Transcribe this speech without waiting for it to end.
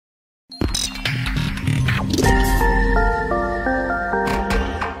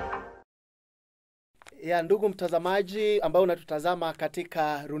Ya ndugu mtazamaji ambao unatutazama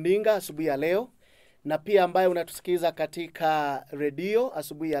katika runinga asubuhi ya leo na pia ambaye unatusikiza katika redio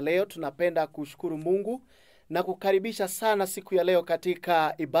asubuhi ya leo, tunapenda kushukuru Mungu na kukaribisha sana siku ya leo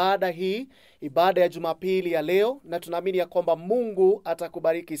katika ibada hii, ibada ya Jumapili ya leo, na tunaamini ya kwamba Mungu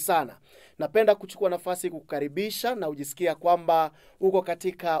atakubariki sana. Napenda kuchukua nafasi kukukaribisha na ujisikia kwamba uko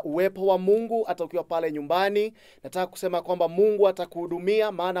katika uwepo wa Mungu hata ukiwa pale nyumbani. Nataka kusema kwamba Mungu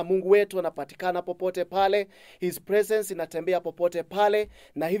atakuhudumia, maana Mungu wetu anapatikana popote pale. His presence inatembea popote pale,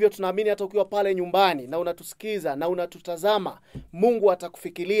 na hivyo tunaamini hata ukiwa pale nyumbani na unatusikiza na unatutazama, Mungu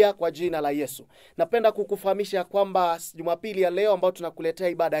atakufikiria kwa jina la Yesu. Napenda kukufahamisha kwamba Jumapili ya leo ambao tunakuletea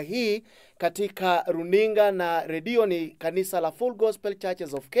ibada hii katika runinga na redio ni kanisa la Full Gospel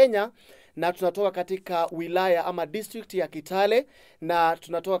Churches of Kenya, na tunatoka katika wilaya ama district ya Kitale, na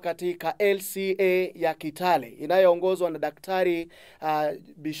tunatoka katika LCA ya Kitale inayoongozwa na Daktari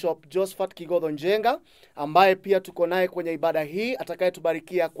Bishop Josephat Kigodho Njenga, ambaye pia tuko naye kwenye ibada hii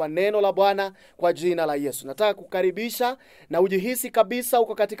atakayetubarikia kwa neno la Bwana kwa jina la Yesu. Nataka kukaribisha na ujihisi kabisa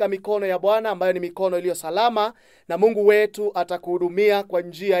uko katika mikono ya Bwana ambayo ni mikono iliyo salama, na Mungu wetu atakuhudumia kwa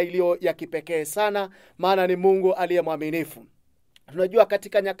njia iliyo ya kipekee sana, maana ni Mungu aliye mwaminifu. Tunajua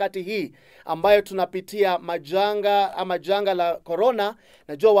katika nyakati hii ambayo tunapitia majanga ama janga la corona,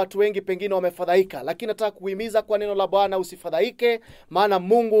 najua watu wengi pengine wamefadhaika, lakini nataka kuhimiza kwa neno la Bwana usifadhaike, maana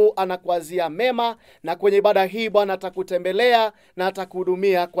Mungu anakuazia mema, na kwenye ibada hii Bwana atakutembelea na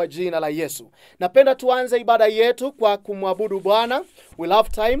atakuhudumia kwa jina la Yesu. Napenda tuanze ibada yetu kwa kumwabudu Bwana. We'll have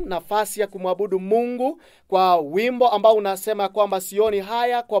time, nafasi ya kumwabudu Mungu kwa wimbo ambao unasema kwamba sioni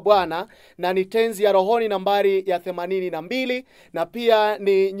haya kwa Bwana, na ni tenzi ya rohoni nambari ya 82, na pia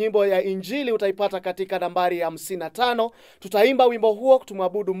ni nyimbo ya Injili utaipata katika nambari ya 55. Tutaimba wimbo huo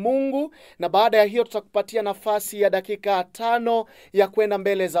kutumwabudu Mungu, na baada ya hiyo tutakupatia nafasi ya dakika 5 ya kwenda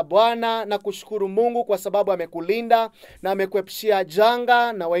mbele za Bwana na kushukuru Mungu kwa sababu amekulinda na amekuepshia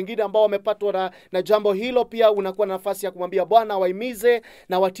janga, na wengine ambao wamepatwa na jambo hilo pia unakuwa na nafasi ya kumwambia Bwana waimize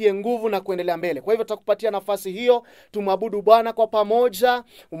na watie nguvu na kuendelea mbele. Kwa hivyo tutakupatia nafasi hiyo, tumwabudu Bwana kwa pamoja,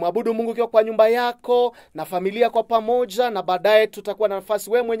 umwabudu Mungu kiwa kwa nyumba yako na familia kwa pamoja, na baadaye tutakuwa na nafasi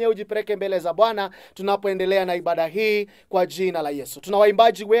wewe mwenyewe ujipeleke mbele za Bwana tunapoendelea na ibada hii kwa jina la Yesu. Tuna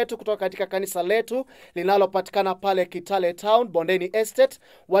waimbaji wetu kutoka katika kanisa letu linalopatikana pale Kitale Town, Bondeni Estate,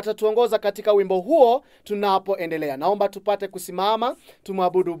 watatuongoza katika wimbo huo tunapoendelea. Naomba tupate kusimama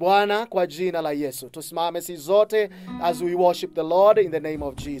tumwabudu Bwana kwa jina la Yesu. Tusimame sisi zote as we worship the Lord in the name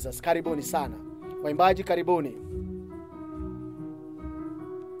of Jesus. Karibuni sana. Waimbaji karibuni.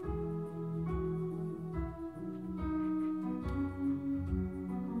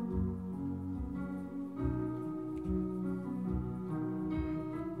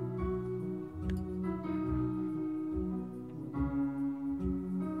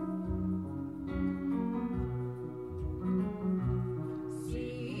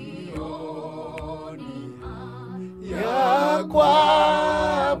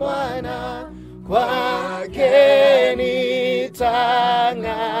 Kwa Bwana kwake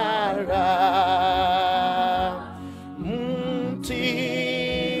nitang'ara,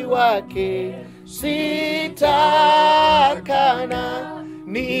 mti wake sitakana,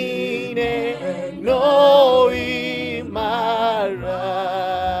 ni neno imara.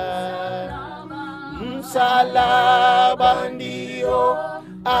 Msalaba ndio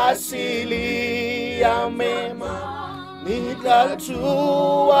asili ya mema,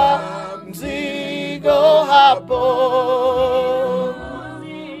 nikatua mzigo hapo,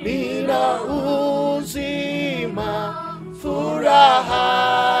 nina uzima,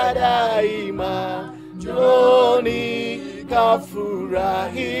 furaha daima, njoni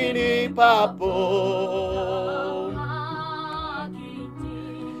kafurahini papo.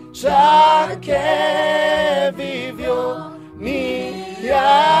 Chake vivyo ni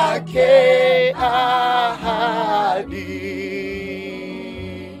yake ahadi,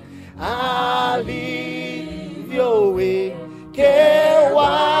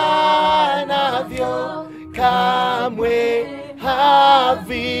 alivyowekewa navyo kamwe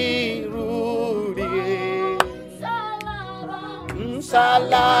havirudi.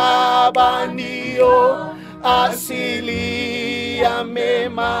 Msalaba ndio asili ya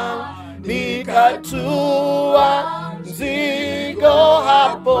mema, nikatua mzigo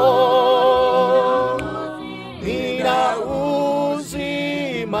hapo, nina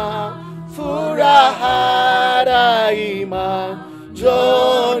uzima, furaha daima,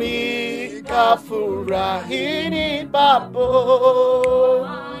 njoni kafurahini papo.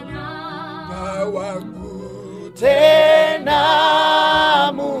 Na wangu tena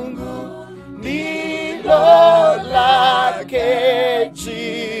Mungu ndilo lake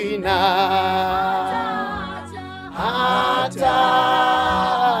jina,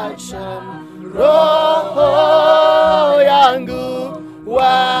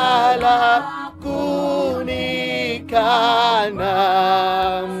 wala kunikana.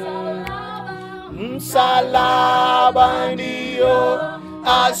 Msalaba ndio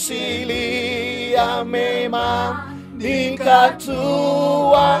asili ya mema,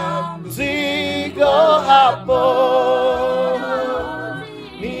 nikatua mzigo hapo.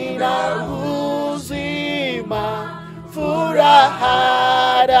 Nina uzima,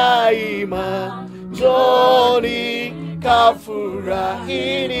 furaha daima, njoni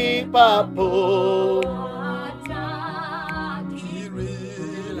kafurahini papo.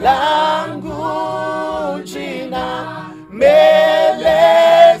 Langu jina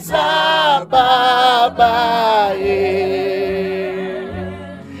mbele za babaye,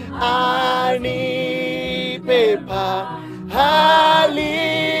 anipepa hali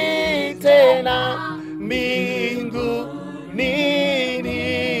tena mbingu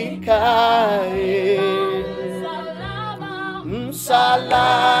nikae.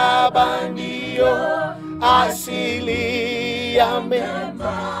 Msalaba ndio asili ya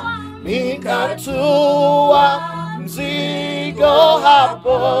mema, nikatua mzigo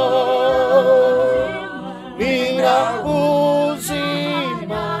hapo. Nina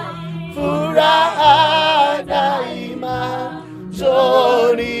uzima, furaha daima,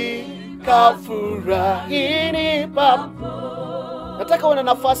 njoni kafurahini papo. Nataka uwe na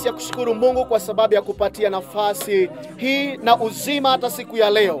nafasi ya kushukuru Mungu kwa sababu ya kupatia nafasi hii na uzima hata siku ya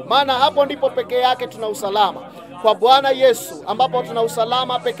leo. Maana hapo ndipo peke yake tuna usalama. Kwa Bwana Yesu ambapo tuna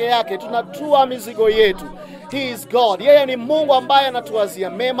usalama peke yake, tunatua mizigo yetu. He is God. Yeye ni Mungu ambaye anatuwazia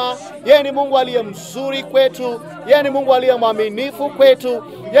mema. Yeye ni Mungu aliye mzuri kwetu. Yeye ni Mungu aliye mwaminifu kwetu.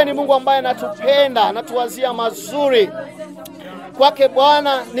 Yeye ni Mungu ambaye anatupenda, anatuwazia mazuri. Kwake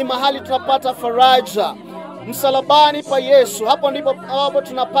Bwana ni mahali tunapata faraja. Msalabani pa Yesu, hapo ndipo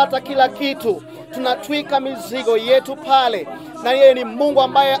tunapata kila kitu. Tunatwika mizigo yetu pale. Na yeye ni Mungu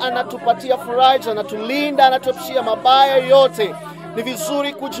ambaye anatupatia faraja, anatulinda, anatuepusha mabaya yote. Ni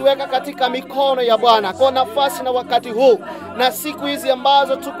vizuri kujiweka katika mikono ya Bwana kwa nafasi na wakati huu na siku hizi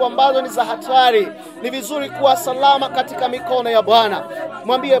ambazo ambazo ni za hatari. Ni vizuri kuwa salama katika mikono ya Bwana.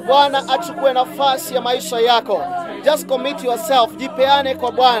 Mwambie Bwana achukue nafasi ya maisha yako. Just commit yourself, jipeane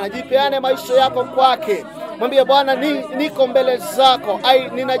kwa Bwana, jipeane maisha yako kwake. Mwambie Bwana, niko mbele zako,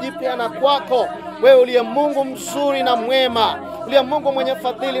 ninajipeana kwako. Wewe uliye Mungu mzuri na mwema, uliye Mungu mwenye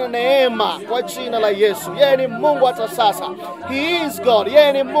fadhili na neema, kwa jina la Yesu. Yeye ni Mungu hata sasa. He is God.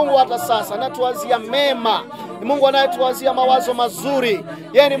 Yeye ni Mungu hata sasa. Anatuwazia mema. Ni Mungu anayetuwazia mawazo mazuri.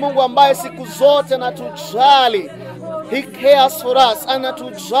 Yeye ni Mungu ambaye siku zote anatujali. He cares for us.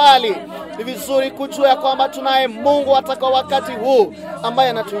 Anatujali. Ni vizuri kujua ya kwamba tunaye Mungu hata kwa wakati huu ambaye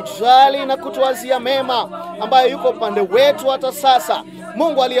anatujali na kutuwazia mema, ambaye yuko upande wetu hata sasa.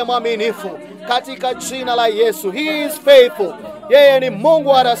 Mungu aliye mwaminifu katika jina la Yesu. He is faithful. Yeye ni Mungu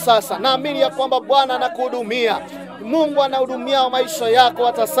hata sasa. Naamini ya kwamba Bwana anakuhudumia. Mungu anahudumia maisha yako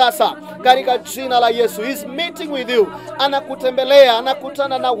hata sasa katika jina la Yesu. He is meeting with you. Anakutembelea,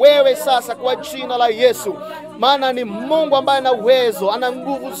 anakutana na wewe sasa kwa jina la Yesu. Maana ni Mungu ambaye ana uwezo, ana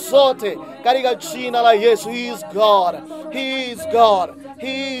nguvu zote katika jina la Yesu. He is God. He is God.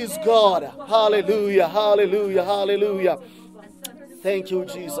 He is God. Hallelujah. Hallelujah. Hallelujah. Thank you,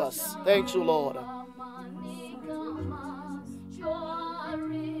 Jesus. Thank you, Lord.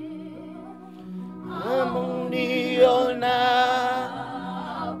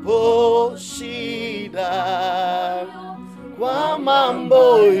 Uniona po shida, kwa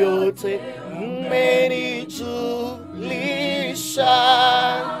mambo yote mmenijulisha.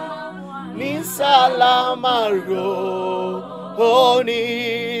 Ni salama rohoni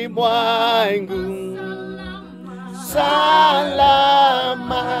mwangu,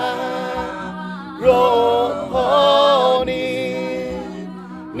 salama rohoni,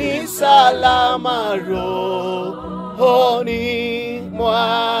 ni salama rohoni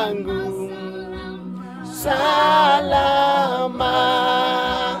mwangu, salama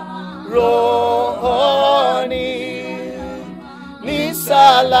rohoni, ni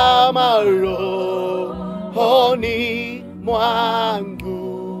salama rohoni mwangu.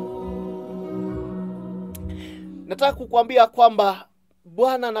 Nataka kukuambia kwamba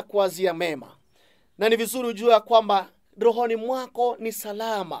Bwana anakuwazia mema. Na ni vizuri ujue kwamba rohoni mwako ni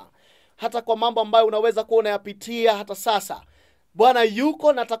salama. Hata kwa mambo ambayo unaweza kuwa unayapitia hata sasa, Bwana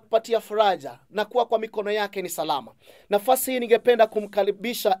yuko na atakupatia faraja, na kuwa kwa mikono yake ni salama. Nafasi hii ningependa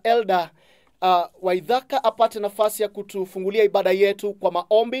kumkaribisha Elda Waithaka apate nafasi ya kutufungulia ibada yetu kwa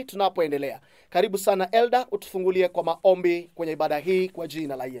maombi tunapoendelea. Karibu sana Elda, utufungulie kwa maombi kwenye ibada hii kwa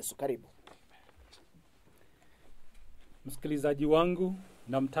jina la Yesu. Karibu. Msikilizaji wangu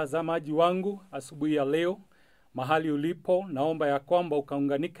na mtazamaji wangu asubuhi ya leo, mahali ulipo, naomba ya kwamba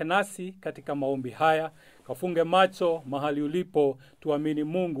ukaunganike nasi katika maombi haya. Kafunge macho mahali ulipo, tuamini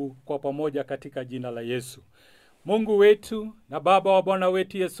Mungu kwa pamoja katika jina la Yesu. Mungu wetu na Baba wa Bwana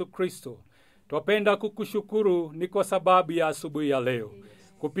wetu Yesu Kristo, twapenda kukushukuru ni kwa sababu ya asubuhi ya leo.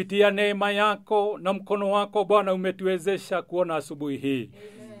 Kupitia neema yako na mkono wako Bwana umetuwezesha kuona asubuhi hii.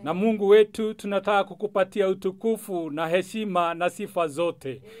 Na Mungu wetu, tunataka kukupatia utukufu na heshima na sifa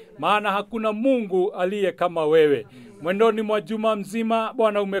zote, maana hakuna Mungu aliye kama wewe. Mwendoni mwa juma mzima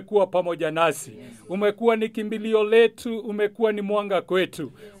Bwana umekuwa pamoja nasi. Umekuwa ni kimbilio letu, umekuwa ni mwanga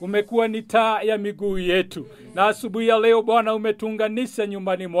kwetu, umekuwa ni taa ya miguu yetu. Na asubuhi ya leo Bwana umetuunganisha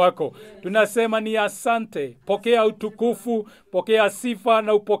nyumbani mwako. Tunasema ni asante. Pokea utukufu, pokea sifa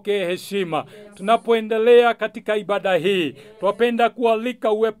na upokee heshima. Tunapoendelea katika ibada hii, twapenda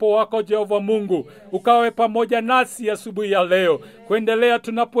kualika uwepo wako Jehova Mungu, ukawe pamoja nasi asubuhi ya leo. Kuendelea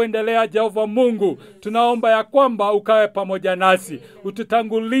tunapoendelea Jehova Mungu, tunaomba ya kwamba ukawe pamoja nasi.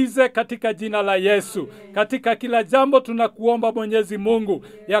 Ututangulize katika jina la Yesu. Katika kila jambo tunakuomba Mwenyezi Mungu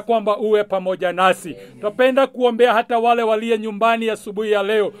ya kwamba uwe pamoja nasi. Twapenda kuombea hata wale walie nyumbani asubuhi ya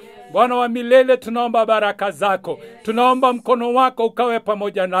leo. Bwana wa milele, tunaomba baraka zako. Tunaomba mkono wako ukawe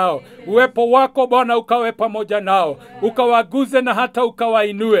pamoja nao. Uwepo wako Bwana ukawe pamoja nao. Ukawaguze na hata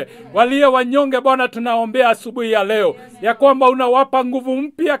ukawainue. Walie wanyonge Bwana tunaombea asubuhi ya leo ya kwamba unawapa nguvu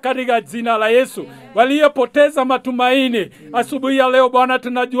mpya katika jina la Yesu. Waliopoteza matumaini asubuhi ya leo Bwana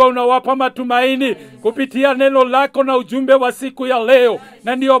tunajua unawapa matumaini kupitia neno lako na ujumbe wa siku ya leo.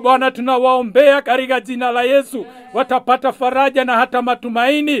 Na ndio Bwana tunawaombea katika jina la Yesu, watapata faraja na hata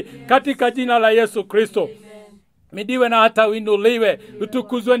matumaini katika jina la Yesu Kristo. Midiwe na hata uinuliwe,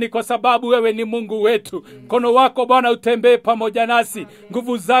 utukuzwe ni kwa sababu wewe ni Mungu wetu. Mkono wako Bwana utembee pamoja nasi,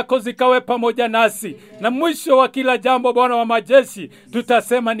 nguvu zako zikawe pamoja nasi. Na mwisho wa kila jambo Bwana wa majeshi,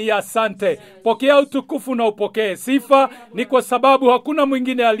 tutasema ni asante. Pokea utukufu na upokee sifa, ni kwa sababu hakuna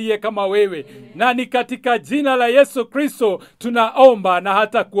mwingine aliye kama wewe. Na ni katika jina la Yesu Kristo tunaomba na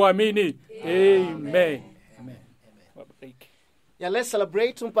hata kuamini. Amen. Ya let's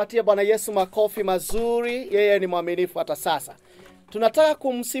celebrate, tumpatie Bwana Yesu makofi mazuri. Yeye ni mwaminifu hata sasa. Tunataka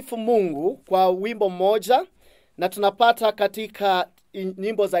kumsifu Mungu kwa wimbo mmoja, na tunapata katika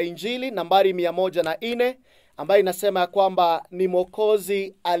nyimbo za Injili nambari 104 ambayo inasema ya kwamba ni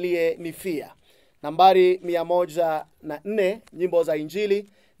Mwokozi aliyenifia. Nambari 104 nyimbo za Injili,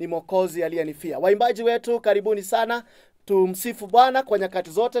 ni Mwokozi aliyenifia. Waimbaji wetu karibuni sana. Tumsifu Bwana kwa nyakati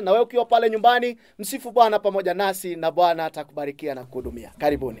zote, na wewe ukiwa pale nyumbani msifu Bwana pamoja nasi, na Bwana atakubarikia na kuhudumia.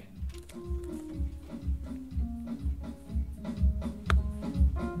 Karibuni.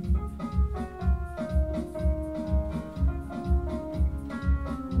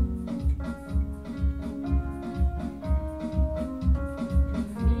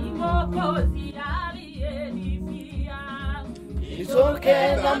 Mwokozi aliyenifia,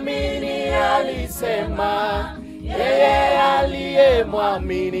 nitoke dhambini alisema, yeye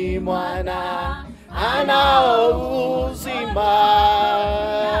aliyemwamini mwana anao uzima.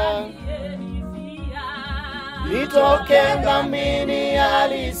 Nitoke dhambini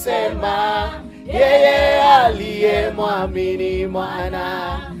alisema, yeye aliyemwamini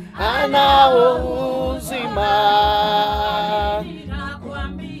mwana anao uzima.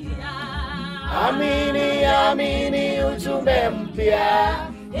 Amini, amini ujumbe mpya,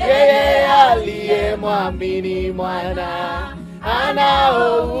 yeye aliyemwamini mwana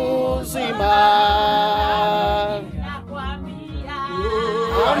anao uzima.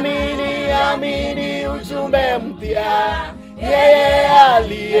 Amini, amini ujumbe mpya, yeye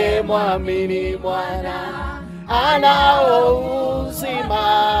aliyemwamini mwana anao uzima.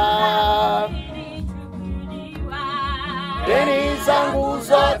 Deni zangu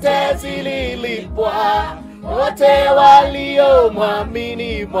zote zililipwa, wote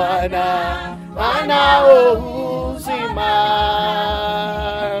waliomwamini mwana anao uzima.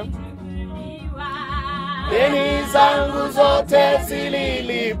 Deni zangu zote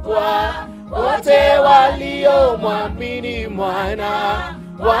zililipwa, wote waliomwamini mwana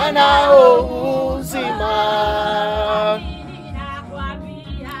wanao uzima.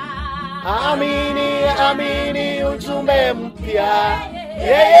 Amini, amini ujumbe mpya,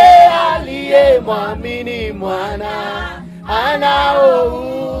 yeye aliyemwamini mwana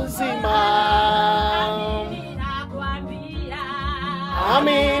anao uzima.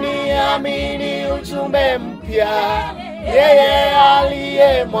 Amini, amini ujumbe mpya, yeye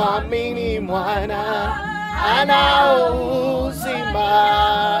aliyemwamini mwana anao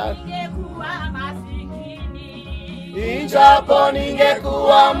uzima. Ijapo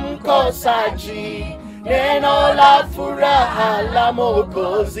ningekuwa mkosaji, neno la furaha la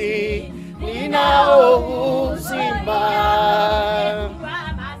Mwokozi ninao uzima.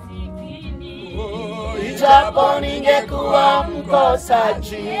 Ijapo ningekuwa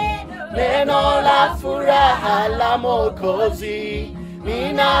mkosaji, neno la furaha la Mwokozi,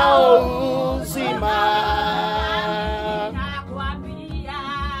 ninao uzima.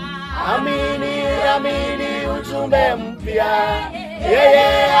 Amini, amini ujumbe mpya,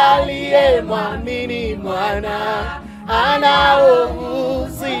 yeye aliyemwamini mwana anao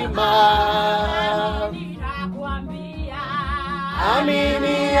uzima.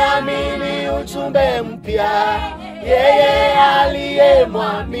 Amini, amini ujumbe mpya, yeye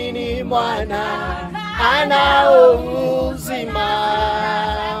aliyemwamini mwana anao uzima.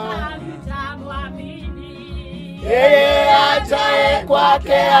 Yeye ajaye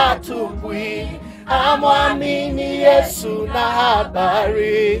kwake hatupwi, amwamini Yesu na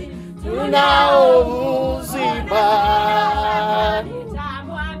habari, tunao uzima.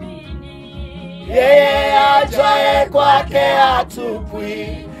 Yeye ajaye kwake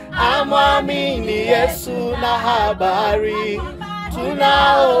hatupwi, amwamini Yesu na habari,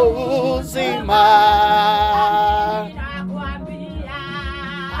 tunao uzima.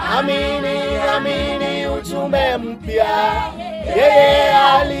 Amini, amini ujumbe mpya, yeye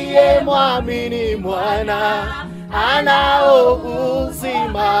aliyemwamini mwana anao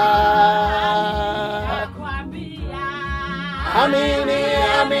uzima. Amini,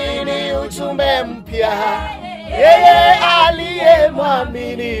 amini ujumbe mpya, yeye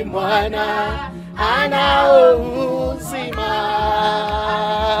aliyemwamini mwana anao uzima.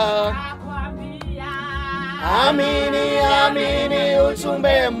 Amini, amini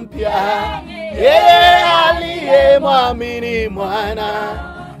ujumbe mpya, yeye aliyemwamini mwana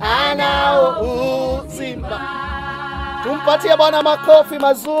anao uzima. Tumpatie Bwana makofi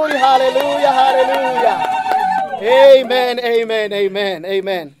mazuri. Haleluya, haleluya. Amen, amen, amen,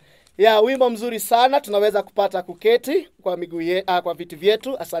 amen. Ya, wimbo mzuri sana. Tunaweza kupata kuketi kwa miguu kwa viti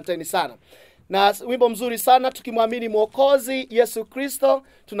vyetu. Asanteni sana. Na wimbo mzuri sana, tukimwamini Mwokozi Yesu Kristo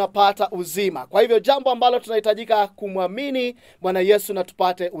tunapata uzima. Kwa hivyo jambo ambalo tunahitajika kumwamini Bwana Yesu na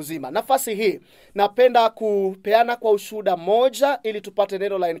tupate uzima. Nafasi hii napenda kupeana kwa ushuhuda moja ili tupate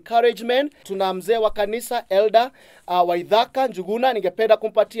neno la encouragement. Tuna mzee wa kanisa Elder Waithaka Njuguna, ningependa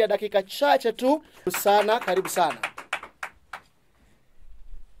kumpatia dakika chache tu sana. Karibu sana.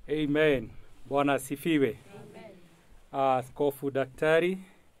 Amen. Bwana asifiwe. Amen. Askofu Daktari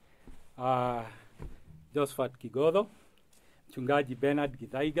Josephat Kigodho, Mchungaji Bernard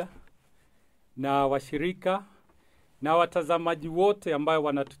Githaiga, na washirika na watazamaji wote ambao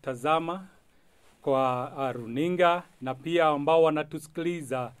wanatutazama kwa runinga, na pia ambao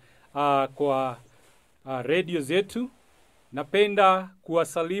wanatusikiliza kwa radio zetu. Napenda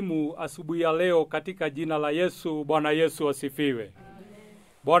kuwasalimu asubuhi ya leo katika jina la Yesu. Bwana Yesu asifiwe.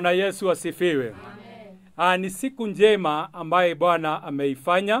 Bwana Yesu asifiwe. Ni siku njema ambaye Bwana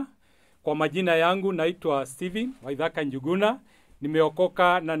ameifanya. Kwa majina yangu naitwa Steven Waithaka Njuguna.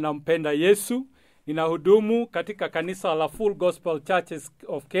 Nimeokoka na nampenda Yesu. Ninahudumu katika kanisa la Full Gospel Churches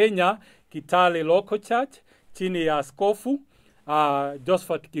of Kenya, Kitale Local Church, chini ya askofu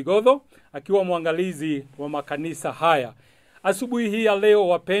Josephat Kigodho, akiwa mwangalizi wa makanisa haya. Asubuhi hii ya leo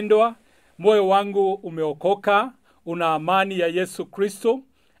wapendwa, moyo wangu umeokoka, una amani ya Yesu Kristo.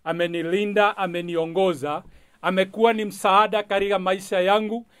 Amenilinda, ameniongoza, amekuwa ni msaada katika maisha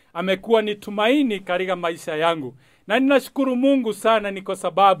yangu, amekuwa ni tumaini katika maisha yangu. Na ninashukuru Mungu sana ni kwa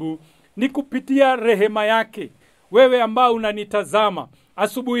sababu ni kupitia rehema yake. Wewe ambao unanitazama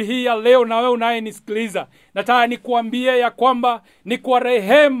asubuhi hii ya leo, na wewe unayenisikiliza, nataka nikuambie ya kwamba ni kwa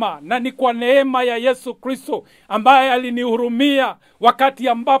rehema na ni kwa neema ya Yesu Kristo ambaye alinihurumia wakati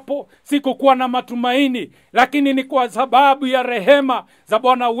ambapo sikukuwa na matumaini, lakini ni kwa sababu ya rehema za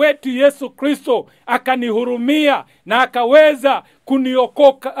Bwana wetu Yesu Kristo akanihurumia na akaweza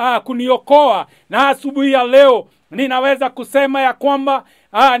kuniokoa. Na asubuhi ya leo ninaweza kusema ya kwamba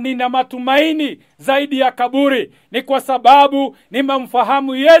nina matumaini zaidi ya kaburi. Ni kwa sababu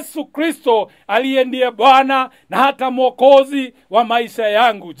nimemfahamu Yesu Kristo aliye ndiye Bwana na hata Mwokozi wa maisha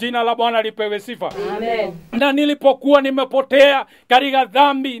yangu. Jina la Bwana lipewe sifa. Amen. Na nilipokuwa nimepotea katika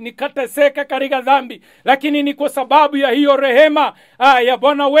dhambi, nikateseka katika dhambi, lakini ni kwa sababu ya hiyo rehema ya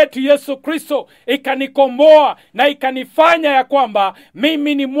Bwana wetu Yesu Kristo ikanikomboa na ikanifanya ya kwamba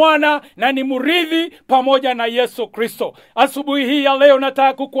mimi ni mwana na ni mrithi pamoja na Yesu Kristo. Asubuhi hii ya leo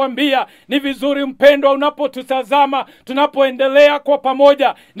nataka kukuambia ni vizuri mpendwa, unapotutazama tunapoendelea kwa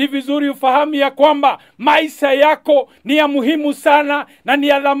pamoja, ni vizuri ufahamu ya kwamba maisha yako ni ya muhimu sana na ni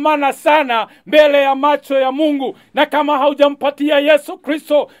ya dhamana sana mbele ya macho ya Mungu. Na kama haujampatia Yesu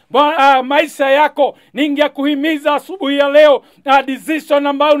Kristo maisha yako, ningekuhimiza asubuhi ya leo decision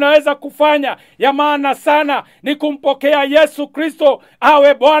ambayo unaweza kufanya ya maana sana ni kumpokea Yesu Kristo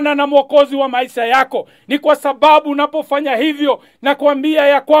awe Bwana na Mwokozi wa maisha yako. Ni kwa sababu unapofanya hivyo, na kuambia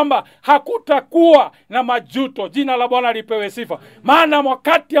ya kwamba hakutakuwa na majuto. Jina la Bwana lipewe sifa. Maana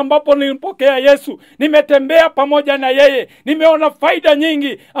wakati ambapo nilimpokea Yesu, nimetembea pamoja na yeye, nimeona faida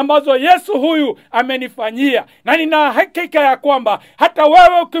nyingi ambazo Yesu huyu amenifanyia, na nina hakika ya kwamba hata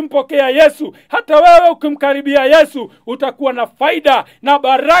wewe ukimpokea Yesu, hata wewe ukimkaribia Yesu, utakuwa na faida na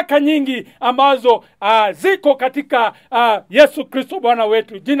baraka nyingi ambazo ziko katika Yesu Kristo Bwana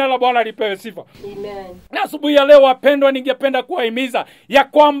wetu. Jina la Bwana lipewe sifa. Amen. Na asubuhi ya leo wapendwa, ningependa kuwahimiza ya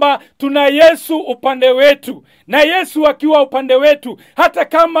kwamba tuna Yesu upande wetu, na Yesu akiwa upande wetu, hata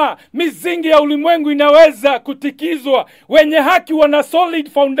kama misingi ya ulimwengu inaweza kutikizwa, wenye haki wana solid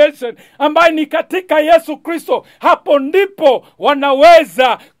foundation ambayo ni katika Yesu Kristo. Hapo ndipo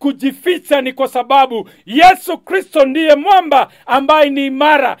wanaweza kujificha, ni kwa sababu Yesu Kristo ndiye mwamba ambaye ni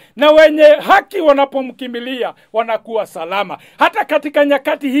imara, na wenye haki wanapomkimbilia wanakuwa salama. Hata katika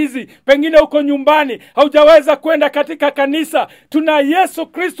nyakati hizi, pengine uko nyumbani, haujaweza kwenda katika kanisa, tuna Yesu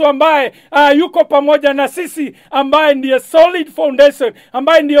Kristo ambaye yuko pamoja na sisi, ambaye ndiye solid foundation,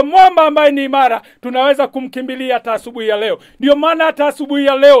 ambaye ndiye mwamba ambaye ni imara. Tunaweza kumkimbilia hata asubuhi ya leo. Ndio maana hata asubuhi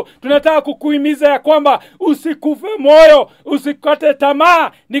ya leo tunataka kukuhimiza ya kwamba usikufe moyo, usikate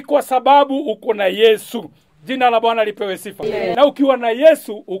tamaa, ni kwa sababu uko na Yesu. Jina la Bwana lipewe sifa. Amen. Na ukiwa na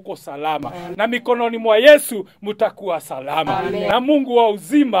Yesu uko salama. Amen. Na mikononi mwa Yesu mtakuwa salama. Amen. Na Mungu wa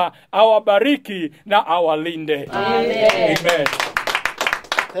uzima awabariki na awalinde. Amen. Amen.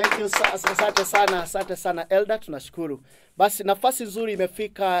 Thank you, asante sana Elder, tunashukuru. Basi nafasi nzuri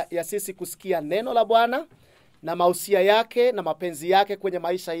imefika ya sisi kusikia neno la Bwana na mausia yake na mapenzi yake kwenye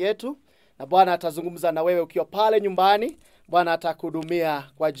maisha yetu. Na Bwana atazungumza na wewe ukiwa pale nyumbani. Bwana atakuhudumia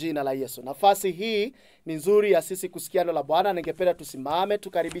kwa jina la Yesu. Nafasi hii ni nzuri ya sisi kusikia neno la Bwana. Ningependa tusimame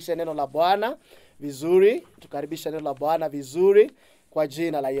tukaribishe neno la Bwana vizuri. Tukaribishe neno la Bwana vizuri kwa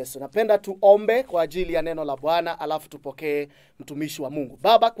jina la Yesu. Napenda tuombe kwa ajili ya neno la Bwana, alafu tupokee mtumishi wa Mungu.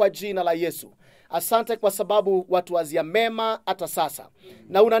 Baba, kwa jina la Yesu, asante kwa sababu watu wazia mema hata sasa,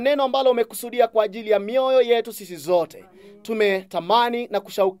 na una neno ambalo umekusudia kwa ajili ya mioyo yetu sisi zote. Tumetamani na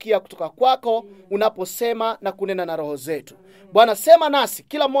kushaukia kutoka kwako unaposema na kunena na roho zetu. Bwana, sema nasi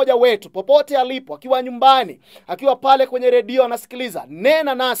kila mmoja wetu popote alipo, akiwa nyumbani, akiwa pale kwenye redio anasikiliza.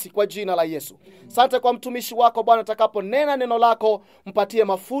 Nena nasi kwa jina la Yesu. Asante kwa mtumishi wako Bwana, atakapo nena neno lako, mpatie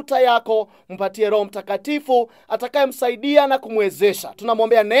mafuta yako, mpatie Roho Mtakatifu atakayemsaidia na kumwezesha.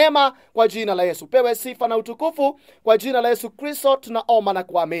 Tunamwombea neema kwa jina la Yesu. Pewe sifa na utukufu kwa jina la Yesu Kristo tunaomba na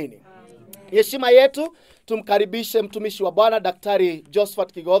kuamini. Heshima yetu tumkaribishe mtumishi wa Bwana Daktari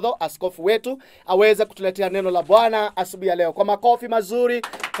Josephat Kigodho, askofu wetu, aweze kutuletea neno la Bwana asubuhi ya leo. Kwa makofi mazuri,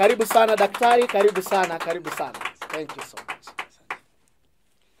 karibu sana daktari, karibu sana, karibu sana. Thank you so much.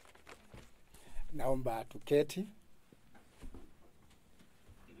 Naomba tuketi.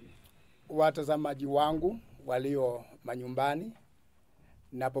 Watazamaji wangu walio manyumbani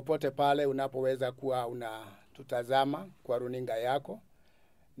na popote pale unapoweza kuwa unatutazama kwa runinga yako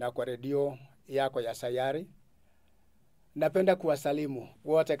na kwa redio yako ya sayari, napenda kuwasalimu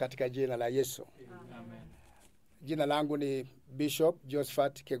wote katika jina la Yesu. Amen. Jina langu ni Bishop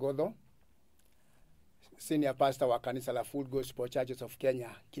Josephat Kigodho, senior pastor wa kanisa la Full Gospel Churches of Kenya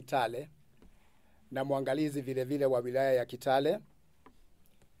Kitale, na mwangalizi vile vile wa wilaya ya Kitale.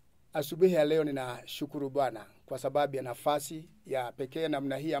 Asubuhi ya leo ninashukuru Bwana kwa sababu ya nafasi ya pekee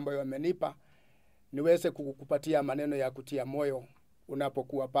namna hii ambayo amenipa niweze kukupatia maneno ya kutia moyo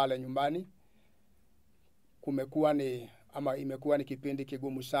unapokuwa pale nyumbani. Imekuwa ni kipindi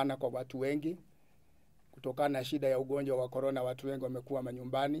kigumu sana kwa watu wengi kutokana na shida ya ugonjwa wa corona. Watu wengi wamekuwa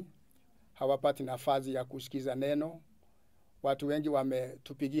manyumbani, hawapati nafasi ya kusikiza neno. Watu wengi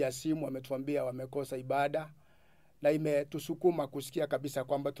wametupigia simu, wametuambia wamekosa ibada, na imetusukuma kusikia kabisa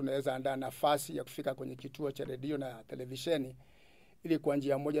kwamba tunaweza andaa nafasi ya kufika kwenye kituo cha redio na televisheni ili kwa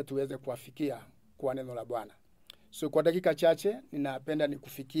njia moja tuweze kuwafikia kwa neno la Bwana. So kwa dakika chache ninapenda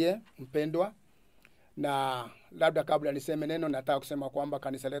nikufikie mpendwa, na labda kabla niseme neno nataka kusema kwamba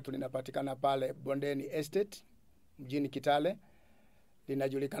kanisa letu linapatikana pale Bondeni Estate mjini Kitale,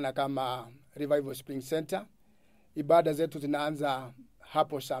 linajulikana kama Revival Spring Center. Ibada zetu zinaanza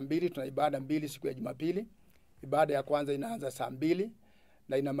hapo saa 2, tuna ibada 2 siku ya Jumapili. Ibada ya kwanza inaanza saa 2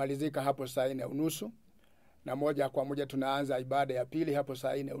 na inamalizika hapo saa 4:30. na moja kwa moja tunaanza ibada ya pili hapo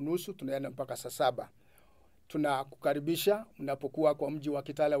saa 4:30 tunaenda mpaka saa 7. Tunakukaribisha unapokuwa kwa mji wa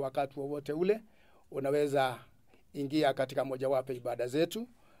Kitale wakati wowote ule, unaweza ingia katika mojawapo ibada zetu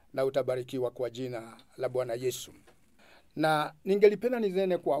na utabarikiwa kwa jina la Bwana Yesu. Na ningelipenda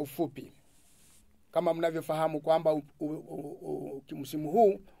nizene kwa ufupi. Kama mnavyofahamu kwamba msimu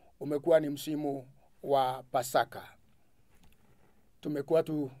huu umekuwa ni msimu wa Pasaka. Tumekuwa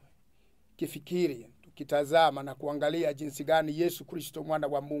tukifikiri, tukitazama na kuangalia jinsi gani Yesu Kristo mwana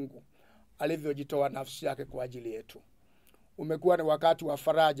wa Mungu alivyojitoa nafsi yake kwa ajili yetu. Umekuwa ni wakati wa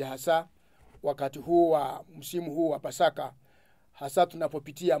faraja, hasa wakati huu wa msimu huu wa Pasaka, hasa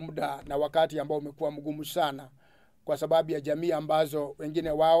tunapopitia muda na wakati ambao umekuwa mgumu sana kwa sababu ya jamii ambazo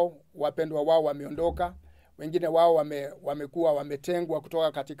wengine wao wapendwa wao wameondoka, wengine wao wamekuwa wametengwa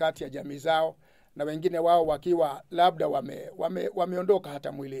kutoka katikati ya jamii zao, na wengine wao wakiwa labda wameondoka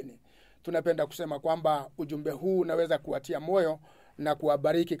hata mwilini. Tunapenda kusema kwamba ujumbe huu unaweza kuwatia moyo na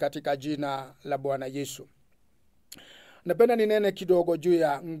kuwabariki katika jina la Bwana Yesu. Napenda ninene kidogo juu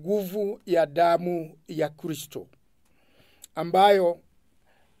ya nguvu ya damu ya Kristo, ambayo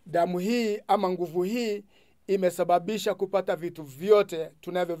damu hii ama nguvu hii imesababisha kupata vitu vyote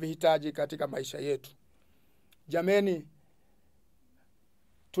tunavyovihitaji katika maisha yetu. Jameni,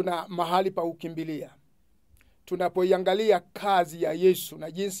 tuna mahali pa kukimbilia tunapoiangalia kazi ya Yesu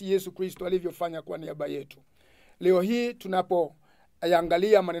na jinsi Yesu Kristo alivyofanya kwa niaba yetu. Leo hii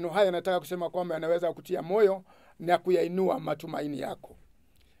tunapoangalia maneno haya, nataka kusema kwamba yanaweza kutia moyo na kuyainua matumaini yako.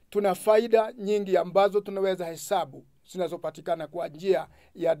 Tuna faida nyingi ambazo tunaweza hesabu zinazopatikana kwa njia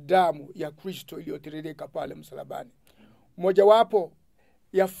ya damu ya Kristo iliyotiririka pale msalabani. Mojawapo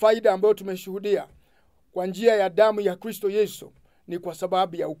ya faida ambayo tumeshuhudia kwa njia ya damu ya Kristo Yesu ni kwa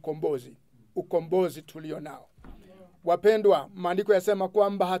sababu ya ukombozi tulio nao. Wapendwa, maandiko yasema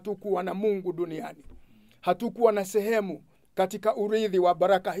kwamba hatukuwa na Mungu duniani, hatukuwa na sehemu katika urithi wa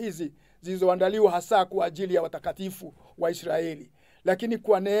baraka hizi zilizoandaliwa hasa kwa ajili ya watakatifu wa Israeli, lakini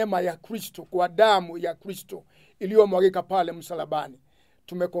kwa neema ya Kristo, kwa damu ya Kristo iliyomwagika pale msalabani,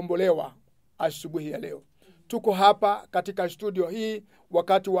 tumekombolewa asubuhi ya leo. Tuko hapa katika studio hii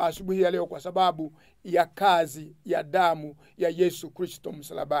wakati wa asubuhi ya leo kwa sababu ya kazi ya damu ya Yesu Kristo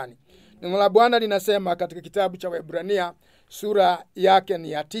msalabani. Neno la Bwana linasema katika kitabu cha Waebrania sura yake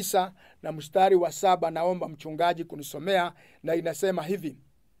ni ya 9 na mstari wa 7, naomba mchungaji kunisomea, na inasema hivi.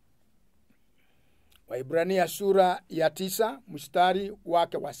 Waebrania sura ya 9 mstari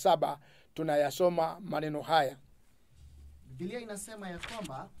wake wa 7, tunayasoma maneno haya. Biblia inasema ya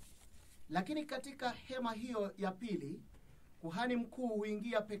kwamba, lakini katika hema hiyo ya pili kuhani mkuu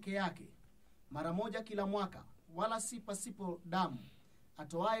huingia peke yake mara moja kila mwaka, wala si pasipo damu,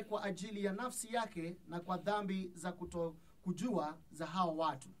 atoaye kwa ajili ya nafsi yake na kwa dhambi za kutokujua za hao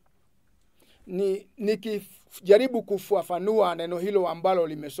watu. Nikijaribu kufafanua neno hilo ambalo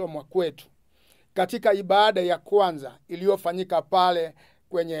limesomwa kwetu katika ibada ya kwanza iliyofanyika pale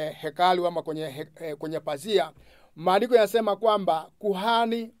kwenye hekalu ama kwenye pazia, maandiko yanasema kwamba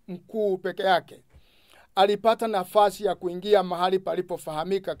kuhani mkuu peke yake alipata nafasi ya kuingia mahali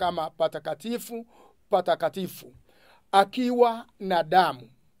palipofahamika kama patakatifu akiwa na damu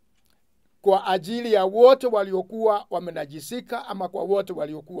kwa ajili ya wote waliokuwa wamenajisika ama kwa wote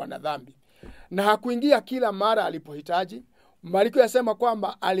waliokuwa na dhambi, na hakuingia kila mara alipohitaji. Maandiko yanasema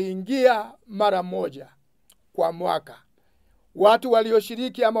kwamba aliingia mara moja kwa mwaka. Watu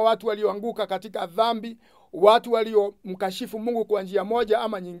walioshiriki ama watu walioanguka katika dhambi, watu waliomkashifu Mungu kwa njia moja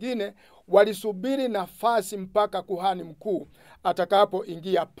ama nyingine, walisubiri nafasi mpaka kuhani mkuu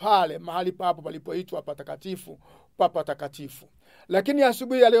atakapoingia pale mahali papo palipoitwa patakatifu. Lakini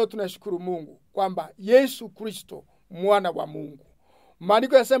asubuhi ya leo tunashukuru Mungu kwamba Yesu Kristo mwana wa Mungu,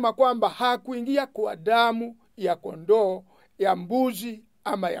 maandiko yanasema kwamba hakuingia kwa damu ya kondoo, ya mbuzi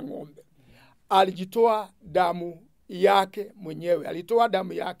ama ya ng'ombe. Alijitoa damu yake mwenyewe, alitoa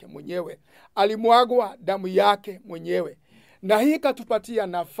damu yake mwenyewe, alimwagwa damu yake mwenyewe. Na hii katupatia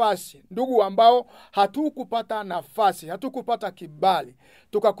nafasi, ndugu ambao hatukupata nafasi, hatukupata kibali,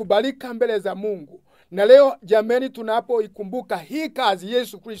 tukakubalika mbele za Mungu. Na leo jameni, tunapoikumbuka hii kazi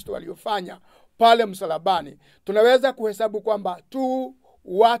Yesu Kristo aliyofanya pale msalabani, tunaweza kuhesabu kwamba tu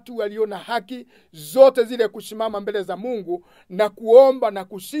watu walio na haki zote zile kusimama mbele za Mungu na kuomba na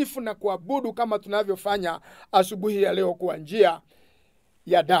kusifu na kuabudu kama tunavyofanya asubuhi ya leo kwa njia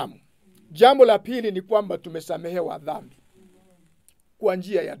ya damu. Jambo la pili ni kwamba tumesamehewa dhambi kwa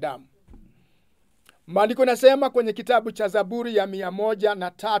njia ya damu. Maandiko nasema kwenye kitabu cha Zaburi ya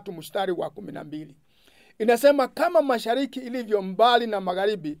 103 mstari wa 12. Inasema kama mashariki ilivyo mbali na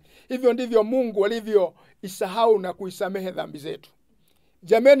magharibi, hivyo ndivyo Mungu alivyoisahau na kuisamehe dhambi zetu.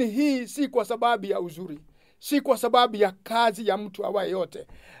 Jameni, hii si kwa sababu ya uzuri, si kwa sababu ya kazi ya mtu awaye yote,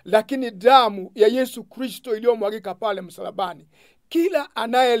 lakini damu ya Yesu Kristo iliyomwagika pale msalabani. Kila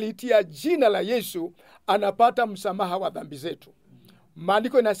anayelitia jina la Yesu anapata msamaha wa dhambi zetu.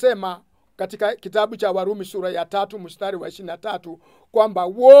 Maandiko inasema katika kitabu cha Warumi sura ya 3 mstari wa 23 kwamba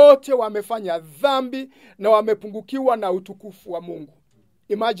wote wamefanya dhambi na wamepungukiwa na utukufu wa Mungu.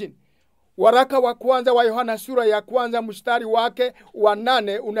 Imagine, waraka wa kwanza wa Yohana sura ya 1 mstari wake wa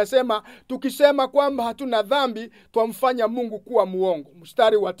 8 unasema tukisema kwamba hatuna dhambi twamfanya Mungu kuwa muongo.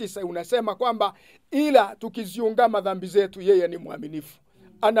 Mstari wa 9 unasema kwamba ila tukiziungama dhambi zetu yeye ni mwaminifu,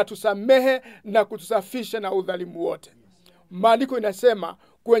 anatusamehe na kutusafisha na udhalimu wote. Maandiko inasema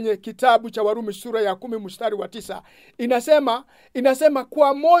kwenye kitabu cha Warumi sura ya 10 mstari wa 9 inasema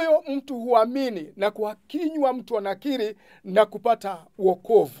kwa moyo mtu huamini na kwa kinywa mtu anakiri na kupata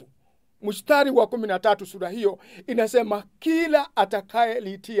wokovu. Mstari wa 13 sura hiyo inasema kila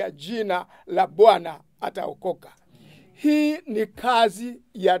atakayelitia jina la Bwana ataokoka. Hii ni kazi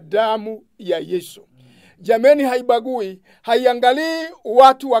ya damu ya Yesu. Jameni, haibagui, haiangalii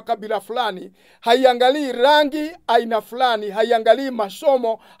watu wa kabila fulani, haiangalii rangi aina fulani, haiangalii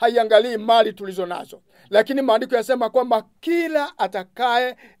masomo, haiangalii mali tulizo nazo. Lakini maandiko yasema kwamba kila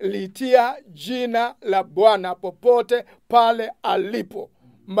atakaye litia jina la Bwana popote pale alipo,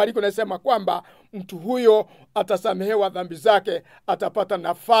 maandiko yanasema kwamba mtu huyo atasamehewa dhambi zake, atapata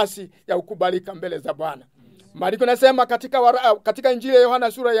nafasi ya kukubalika mbele za Bwana. Maandiko yanasema katika Injili ya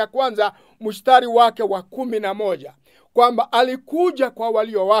Yohana sura ya 1 mstari wake wa 11 kwamba alikuja kwa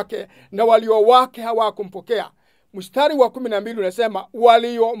walio wake na walio wake hawakumpokea. Mstari wa 12 unasema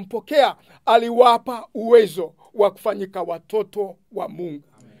waliompokea aliwapa uwezo wa kufanyika watoto wa Mungu.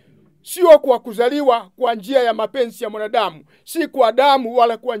 Sio kwa kuzaliwa kwa njia ya mapenzi ya mwanadamu, si kwa damu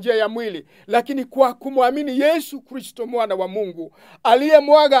wala kwa njia ya mwili, lakini kwa kumwamini Yesu Kristo mwana wa Mungu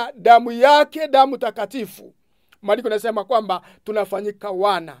aliyemwaga damu yake, damu takatifu. Maandiko yanasema kwamba tunafanyika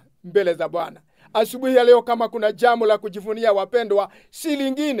wana mbele za Bwana. Asubuhi ya leo kama kuna jambo la kujivunia wapendwa, si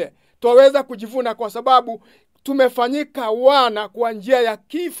lingine, twaweza kujivuna kwa sababu tumefanyika wana kwa njia ya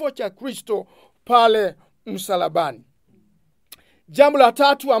kifo cha Kristo pale msalabani. Jambo la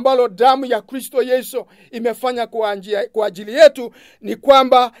tatu ambalo damu ya Kristo Yesu imefanya kwa ajili yetu ni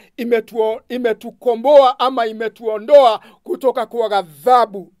kwamba imetukomboa ama imetuondoa kutoka kwa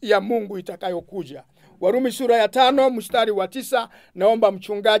ghadhabu ya Mungu itakayokuja. Warumi sura ya 5 mstari wa 9, naomba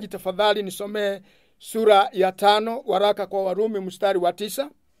mchungaji tafadhali nisomee sura ya 5 waraka kwa Warumi mstari wa 9.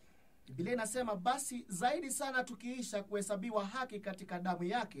 Biblia inasema basi zaidi sana tukiisha kuhesabiwa haki katika damu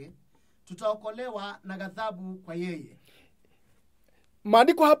yake tutaokolewa na ghadhabu kwa yeye.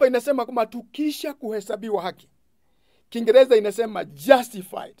 Maandiko hapa inasema kwamba tukisha kuhesabiwa haki. Kiingereza inasema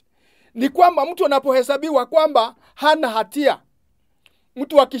justified. Ni kwamba mtu anapohesabiwa kwamba hana hatia,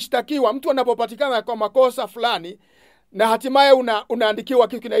 mtu akishtakiwa, mtu anapopatikana kwa makosa fulani na hatimaye unaandikiwa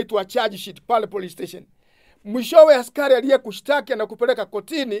kitu kinaitwa charge sheet pale police station. Mwishowe askari aliyekushtaki na kupeleka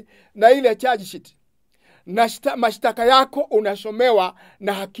kotini na ile charge sheet, na mashtaka yako unasomewa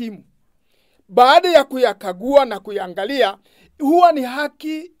na hakimu. Baada ya kuyakagua na kuyangalia, huwa ni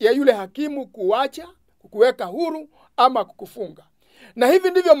haki ya yule hakimu kuacha, kukuweka huru ama kukufunga. Na hivi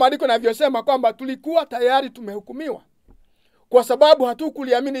ndivyo maandiko yanavyosema kwamba tulikuwa tayari tumehukumiwa kwa sababu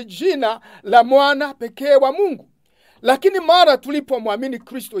hatukuliamini jina la mwana pekee wa Mungu. Lakini mara tulipomwamini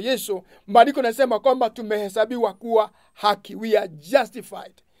Kristo Yesu, maandiko yanasema kwamba tumehesabiwa kuwa haki. We are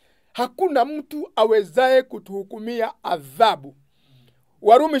justified. Hakuna mtu awezaye kutuhukumia adhabu.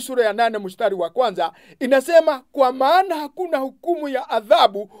 Warumi sura ya 8 mstari wa 1 inasema kwa maana hakuna hukumu ya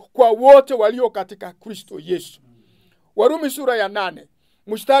adhabu kwa wote walio katika Kristo Yesu. Warumi sura ya 8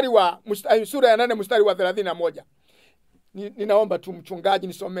 mstari wa 31. Ninaomba tu mchungaji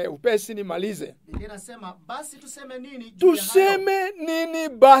nisomee upesi nimalize. Biblia inasema basi tuseme nini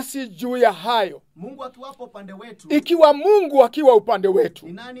juu ya hayo? Mungu akiwapo upande wetu. Ikiwa Mungu akiwa upande wetu,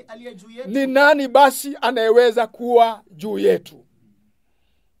 ni nani aliye juu yetu? Ni nani basi anayeweza kuwa juu yetu?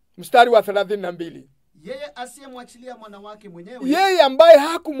 Mstari wa 32. Yeye asiyemwachilia mwana wake mwenyewe. Yeye ambaye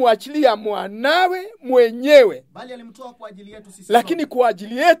hakumwachilia mwanawe mwenyewe, bali alimtoa kwa ajili yetu sisi. Lakini kwa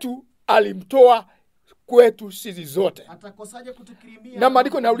ajili yetu alimtoa kwetu sisi zote. Atakosaje kutukirimia? Na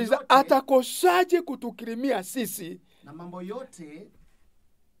maandiko nauliza atakosaje kutukirimia sisi na mambo yote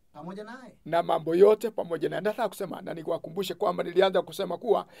pamoja naye? Na mambo yote pamoja naye. Nataka kusema na nikuwakumbushe kwamba nilianza kusema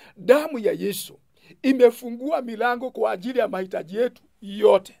kuwa damu ya Yesu imefungua milango kwa ajili ya mahitaji yetu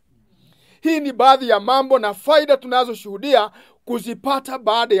yote. Hii ni baadhi ya mambo na faida tunazoshuhudia kuzipata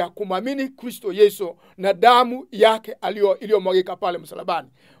baada ya kumwamini Kristo Yesu na damu yake iliyomwagika pale msalabani.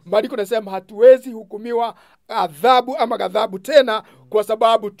 Maandiko nasema hatuwezi hukumiwa adhabu ama ghadhabu tena kwa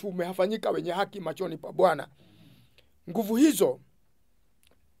sababu tumefanyika wenye haki machoni pa Bwana. Nguvu hizo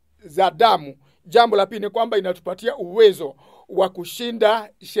za damu, jambo la pili ni kwamba inatupatia uwezo wa kushinda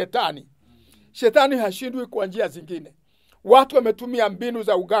shetani. Shetani hashindwi kwa njia zingine. Watu wametumia mbinu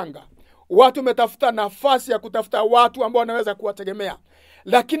za uganga. Watu wametafuta nafasi ya kutafuta watu ambao wanaweza kuwategemea.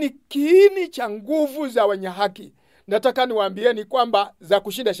 Lakini kiini cha nguvu za wenye haki, nataka niwaambieni kwamba za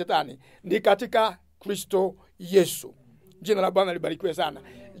kushinda shetani ni katika Kristo Yesu. Jina la Bwana libarikiwe sana.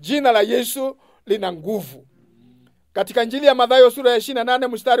 Jina la Yesu lina nguvu. Katika Injili ya Mathayo sura ya 28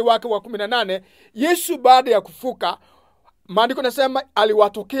 mstari wake wa 18, Yesu baada ya kufuka, maandiko nasema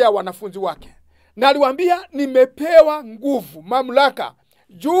aliwatokea wanafunzi wake. Na aliwaambia, nimepewa nguvu, mamlaka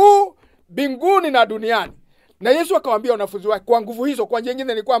juu mbinguni na duniani. Na Yesu akawaambia wanafunzi wake, kwa nguvu hizo, kwa njia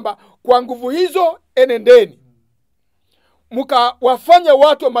nyingine ni kwamba kwa nguvu hizo enendeni mkawafanye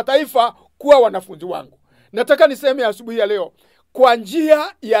watu wa mataifa kuwa wanafunzi wangu. Nataka niseme asubuhi ya leo, kwa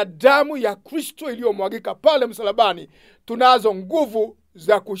njia ya damu ya Kristo iliyomwagika pale msalabani, tunazo nguvu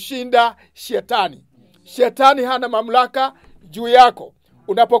za kushinda shetani. Shetani hana mamlaka juu yako.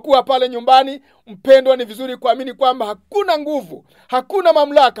 Unapokuwa pale nyumbani, mpendwa, ni vizuri kuamini kwamba hakuna nguvu, hakuna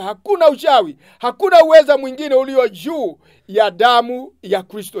mamlaka, hakuna uchawi, hakuna uweza mwingine ulio juu ya damu ya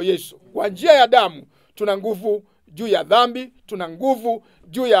Kristo Yesu. Kwa njia ya damu tuna nguvu juu ya dhambi, tuna nguvu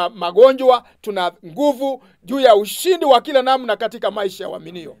juu ya magonjwa, tuna nguvu juu ya ushindi wa kila namna katika maisha ya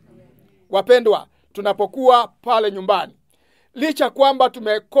waaminio. Wapendwa, tunapokuwa pale nyumbani, licha kwamba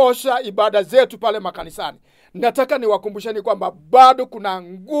tumekosa ibada zetu pale makanisani, nataka niwakumbusheni kwamba bado kuna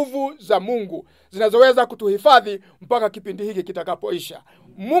nguvu za Mungu zinazoweza kutuhifadhi mpaka kipindi hiki kitakapoisha.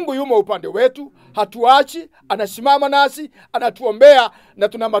 Mungu yumo upande wetu, hatuachi, anasimama nasi, anatuombea, na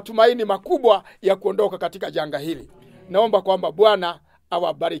tuna matumaini makubwa ya kuondoka katika janga hili. Naomba kwamba Bwana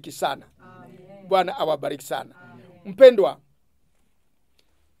awabariki sana. Bwana awabariki sana. Mpendwa,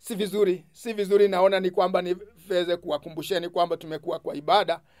 si vizuri naona ni kwamba niweze kuwakumbusheni kwamba tumekuwa kwa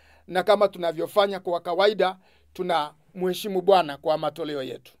ibada, na kama tunavyofanya kwa kawaida, tunamheshimu Bwana kwa matoleo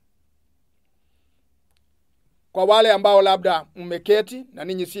yetu. Kwa wale ambao labda mmeketi na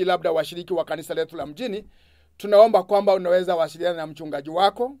ninyi si labda washiriki wa kanisa letu la mjini, tunaomba kwamba unaweza wasiliana na mchungaji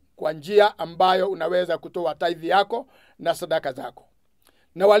wako kwa njia ambayo unaweza kutoa tithe yako na sadaka zako.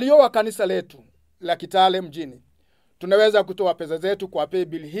 Na walio wa kanisa letu la Kitale mjini, tunaweza kutoa pesa zetu kwa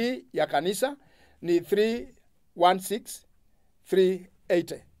paybill hii ya kanisa ni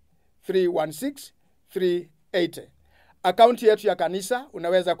 316380. 316380. Akaunti yetu ya kanisa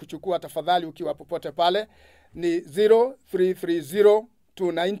unaweza kuchukua tafadhali ukiwa popote pale ni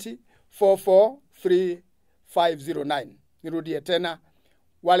 033029443509. Nirudie tena,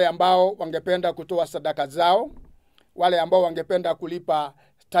 wale ambao wangependa kutoa sadaka zao, wale ambao wangependa kulipa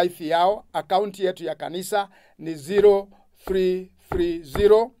tithe yao, akaunti yetu ya kanisa ni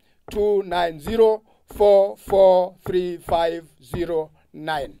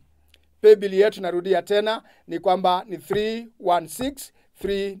 033029443509. Paybill yetu, narudia tena, ni kwamba ni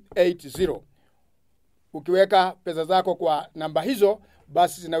 316380. Ukiweka pesa zako kwa namba hizo,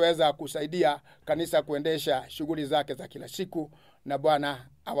 basi zinaweza kusaidia kanisa kuendesha shughuli zake za kila siku, na Bwana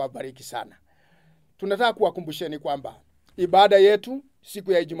awabariki sana. Tunataka kuwakumbusheni kwamba ibada yetu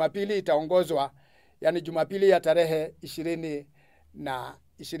siku ya Jumapili itaongozwa, yani Jumapili ya tarehe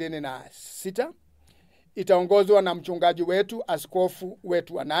 26 itaongozwa na mchungaji wetu, askofu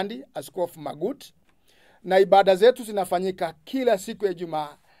wetu wa Nandi, Askofu Magut, na ibada zetu zinafanyika kila siku ya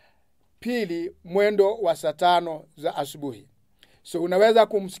Jumapili mwendo wa saa 5 za asubuhi. So unaweza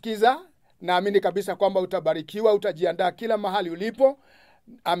kumsikiza, naamini kabisa kwamba utabarikiwa, utajiandaa kila mahali ulipo,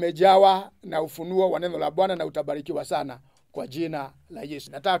 amejawa na ufunuo wa neno la Bwana na utabarikiwa sana kwa jina la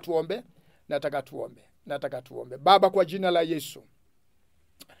Yesu. Nataka tuombe. Baba, kwa jina la Yesu,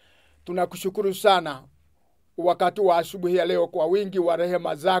 tunakushukuru sana wakati wa asubuhi ya leo kwa wingi wa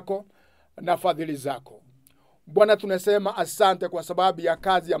rehema zako na fadhili zako. Bwana, tunasema asante kwa sababu ya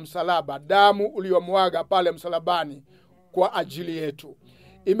kazi ya msalaba, damu uliyomwaga pale msalabani kwa ajili yetu.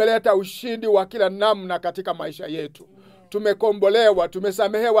 Imeleta ushindi wa kila namna katika maisha yetu. Tumekombolewa,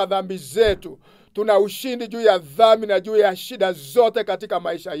 tumesamehewa dhambi zetu. Tuna ushindi juu ya dhambi na juu ya shida zote katika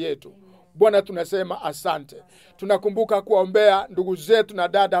maisha yetu. Bwana, tunasema asante. Tunakumbuka kuombea ndugu zetu na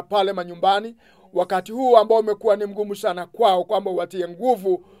dada pale manyumbani, wakati huu ambao umekuwa ni mgumu sana kwao, kwamba watie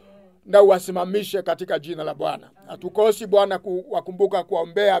nguvu na uwasimamishe katika jina la Bwana. Hatukosi Bwana kuwakumbuka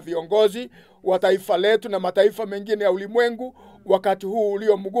kuombea viongozi wa taifa letu na mataifa mengine ya ulimwengu wakati huu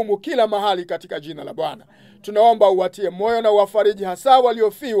ulio mgumu kila mahali katika jina la Bwana. Tunaomba uwatie moyo na uwafariji hasa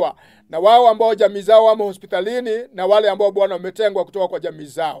waliofiwa na wao ambao jamii zao wamo hospitalini na wale ambao Bwana wametengwa kutoka kwa jamii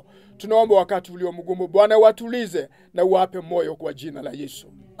zao. Tunaomba wakati ulio mgumu Bwana watulize na uwape moyo kwa jina la Yesu.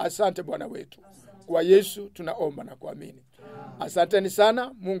 Asante Bwana wetu. Kwa Yesu tunaomba na kuamini. Asanteni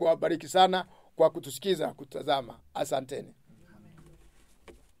sana. Mungu awabariki sana kwa kutusikiza, kutazama. Asanteni.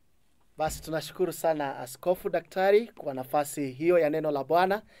 Basi tunashukuru sana Askofu Daktari kwa nafasi hiyo ya neno la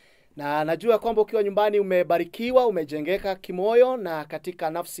Bwana. Na najua kwamba ukiwa nyumbani umebarikiwa, umejengeka kimoyo na katika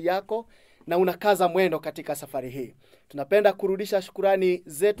nafsi yako na unakaza mwendo katika safari hii. Tunapenda kurudisha shukurani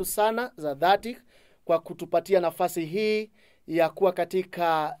zetu sana za dhati kwa kutupatia nafasi hii ya kuwa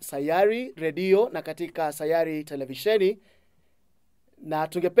katika Sayari Radio na katika Sayari Televisheni. Na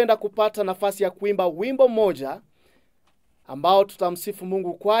tungependa kupata nafasi ya kuimba wimbo mmoja ambao tutamsifu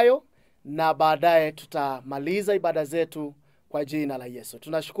Mungu kwayo, na baadaye tutamaliza ibada zetu kwa jina la Yesu.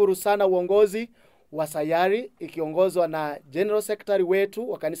 Tunashukuru sana uongozi wa Sayari ikiongozwa na General Secretary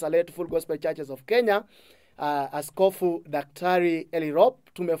wetu wa kanisa letu Full Gospel Churches of Kenya, Askofu Daktari Elirop.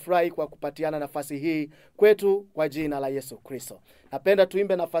 Tumefurahi kwa kupatiana nafasi hii kwetu kwa jina la Yesu Kristo. Napenda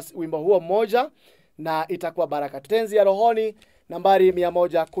tuimbe wimbo huo mmoja na itakuwa baraka. Tenzi ya rohoni nambari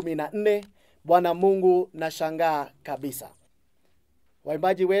 114, Bwana Mungu na shangaa kabisa.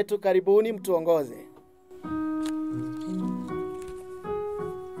 Waimbaji wetu karibuni mtuongoze.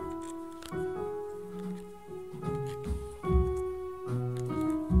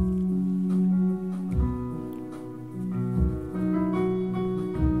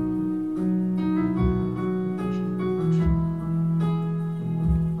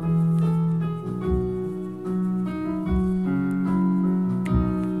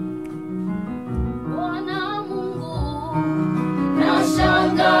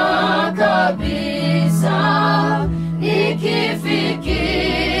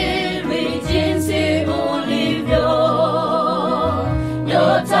 Nikifikiri jinsi ulivyo,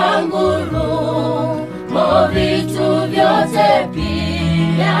 nyota, nguru, vitu vyote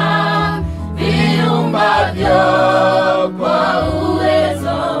pia viumbavyo kwa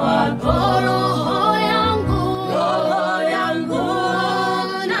uwezo wako. Roho yangu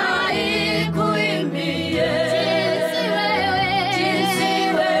na ikuimbie jinsi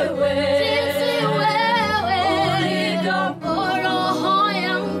wewe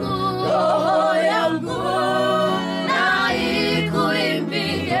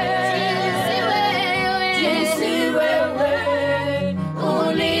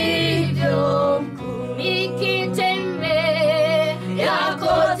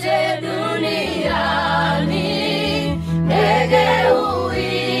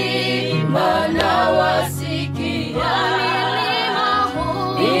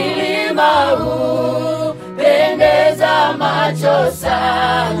pendeza macho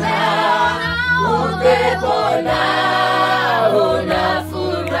sana, upepo nao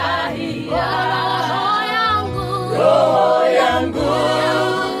unafurahia. Roho yangu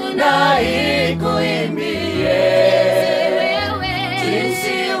na ikuimbie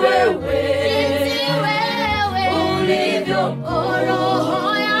jinsi wewe ulivyo.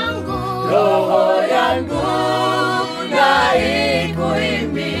 Roho yangu na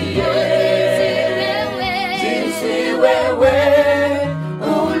ikuimbie wewe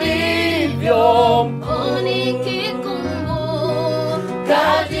ulivyo. Unikikumbuka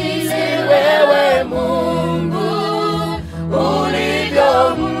jinsi wewe Mungu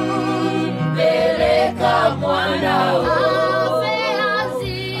ulivyompeleka mwanao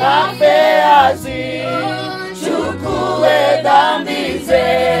afe azichukue dhambi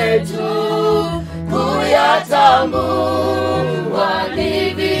zetu, kuyatambua ni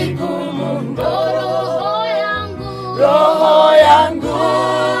vigumu. Roho yangu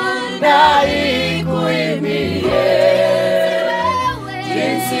na ikuimbie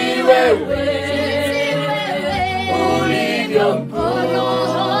jinsi wewe ulivyo.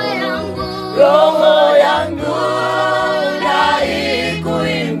 Roho yangu na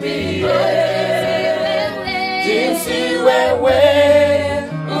ikuimbie jinsi wewe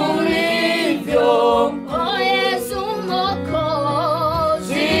ulivyo. Yesu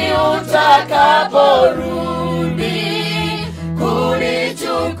Mwokozi, utakaporudi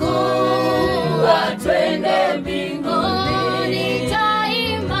kunichukua twende mbinguni,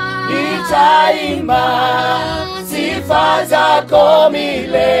 nitaimba sifa zako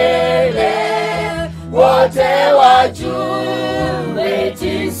milele, wote wajue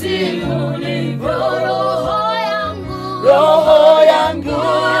jinsi ulivyo. Roho yangu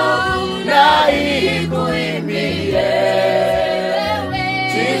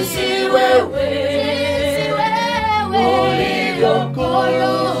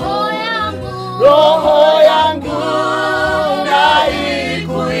roho yangu na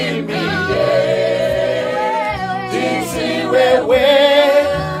ikuimbie jinsi wewe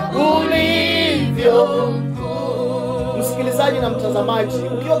ulivyo. Msikilizaji na mtazamaji,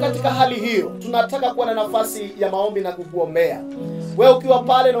 ukiwa katika hali hiyo, tunataka kuwa na nafasi ya maombi na kukuombea. Wewe ukiwa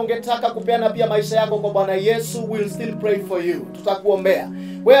pale na ungetaka kupeana pia maisha yako kwa Bwana Yesu, we'll still pray for you. Tutakuombea.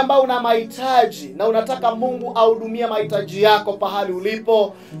 Wewe ambao una mahitaji na unataka Mungu ahudumie mahitaji yako pahali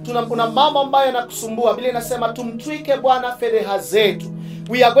ulipo, kuna mambo ambayo yanakusumbua. Biblia inasema tumtwike Bwana fedheha zetu.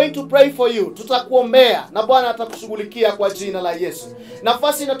 We are going to pray for you. Tutakuombea na Bwana atakushughulikia kwa jina la Yesu.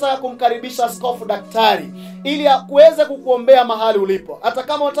 Nafasi inataka kumkaribisha Askofu Daktari ili aweze kukuombea mahali ulipo. Hata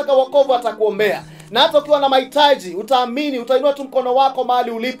kama unataka wokovu atakuombea. Na hata ukiwa na mahitaji, utaamini, utainua tu mkono wako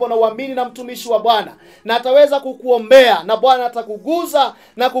mahali ulipo na uamini na mtumishi wa Bwana, na ataweza kukuombea na Bwana atakuguza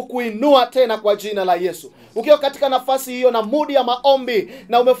na kukuinua tena kwa jina la Yesu. Ukiwa katika nafasi hiyo na mudi ya maombi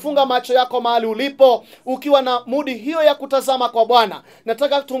na umefunga macho yako mahali ulipo, ukiwa na mudi hiyo ya kutazama kwa Bwana,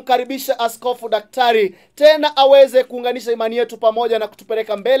 nataka tumkaribishe Askofu Daktari tena aweze kuunganisha imani yetu pamoja na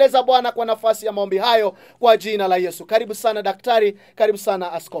kutupeleka mbele za Bwana kwa nafasi ya maombi hayo kwa jina la Yesu. Karibu sana daktari, karibu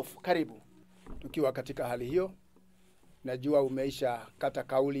sana askofu, karibu. Tukiwa katika hali hiyo, najua umeisha kata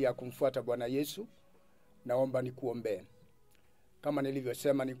kauli ya kumfuata Bwana Yesu, naomba nikuombee. Kama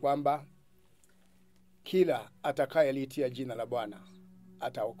nilivyosema ni kwamba kila atakayeliitia jina la Bwana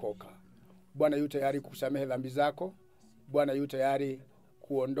ataokoka. Bwana yu tayari kukusamehe dhambi zako. Bwana yu tayari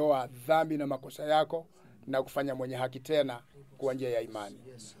kuondoa dhambi na makosa yako na kufanya mwenye haki tena kwa njia ya imani.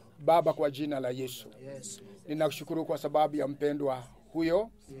 Baba, kwa jina la Yesu, ninakushukuru kwa sababu ya mpendwa huyo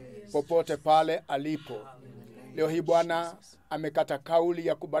popote pale alipo. Leo hii Bwana amekata kauli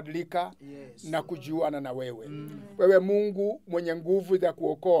ya kubadilika na kujuana na wewe. Wewe Mungu mwenye nguvu za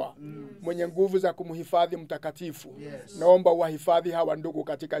kuokoa, mwenye nguvu za kumhifadhi mtakatifu. Naomba uwahifadhi hawa ndugu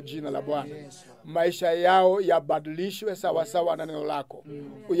katika jina la Bwana. Maisha yao yabadilishwe sawa sawa na neno lako.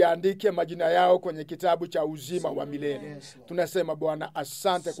 Uyaandike majina yao kwenye kitabu cha uzima wa milele. Tunasema Bwana,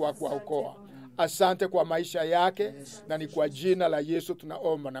 asante kwa kuokoa. Asante kwa maisha yake, na ni kwa jina la Yesu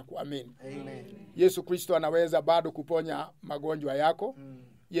tunaomba na kuamini. Yesu Kristo anaweza bado kuponya magonjwa yako.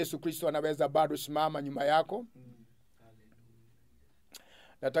 Yesu Kristo anaweza bado simama nyuma yako.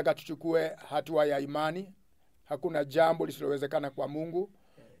 Nataka tuchukue hatua ya imani. Hakuna jambo lisilowezekana kwa Mungu.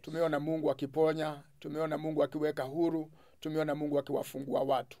 Tumeona Mungu akiponya, tumeona Mungu akiweka huru, tumeona Mungu akiwafungua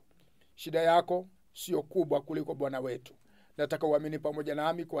watu. Shida yako sio kubwa kuliko Bwana wetu. Nataka uamini pamoja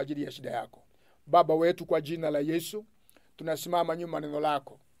nami kwa ajili ya shida yako. Baba wetu, kwa jina la Yesu, tunasimama nyuma neno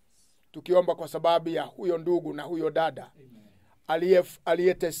lako, tukiomba kwa sababu ya huyo ndugu na huyo dada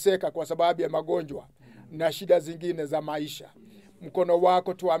aliyeteseka kwa sababu ya magonjwa na shida zingine za maisha. Mkono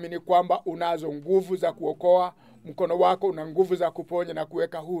wako tuamini kwamba unazo nguvu za kuokoa. Mkono wako una nguvu za kuponya na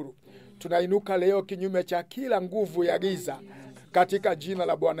kuweka huru. Tunainuka leo kinyume cha kila nguvu ya giza katika jina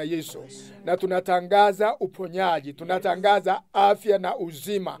la Bwana Yesu, na tunatangaza uponyaji, tunatangaza afya na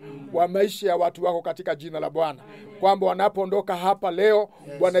uzima wa maisha ya watu wako katika jina la Bwana, kwamba wanapoondoka hapa leo,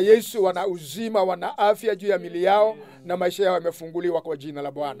 Bwana Yesu, wana uzima, wana afya juu ya mili yao, na maisha yao yamefunguliwa kwa jina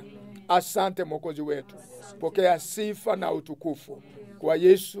la Bwana. Asante Mwokozi wetu. Pokea sifa na utukufu. Kwa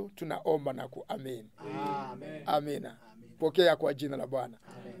Yesu tunaomba na kuamini. Amina. Pokea kwa jina la Bwana.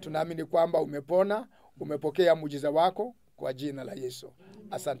 Tunaamini kwamba umepona, umepokea muujiza wako kwa jina la Yesu.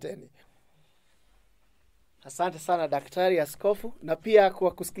 Asanteni. Asante sana daktari askofu, na pia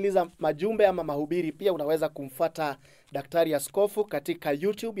kwa kusikiliza majumbe ama mahubiri pia unaweza kumfuata daktari askofu katika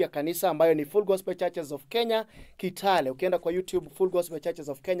YouTube ya kanisa ambayo ni Full Gospel Churches of Kenya Kitale. Ukienda kwa YouTube Full Gospel Churches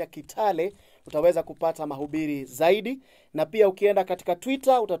of Kenya Kitale utaweza kupata mahubiri zaidi, na pia ukienda katika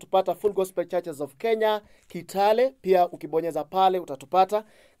Twitter utatupata Full Gospel Churches of Kenya Kitale, pia ukibonyeza pale utatupata,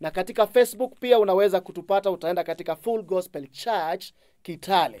 na katika Facebook pia unaweza kutupata, utaenda katika Full Gospel Church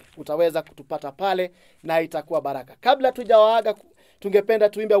Kitale utaweza kutupata pale na itakuwa baraka. Kabla tujawaaga, tungependa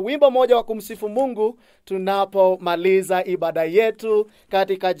tuimbe wimbo moja wa kumsifu Mungu tunapomaliza ibada yetu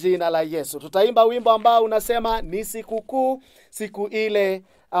katika jina la Yesu. Tutaimba wimbo ambao unasema ni sikukuu, siku ile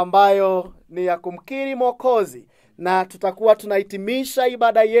ambayo ni ya kumkiri Mwokozi, na tutakuwa tunahitimisha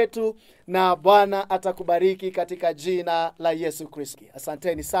ibada yetu na Bwana atakubariki katika jina la Yesu Kristo.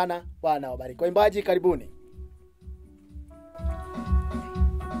 Asanteni sana, Bwana wabariki. Waimbaji karibuni.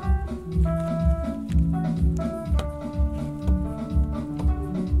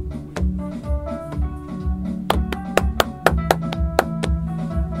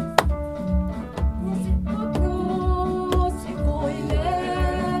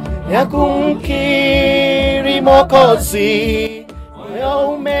 Ya kumkiri Mwokozi, moyo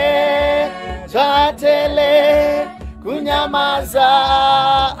umejaa tele, kunyamaza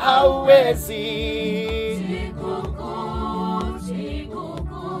hauwezi.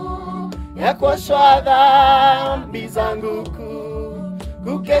 ya kuoshwa dhambi zangu kuu,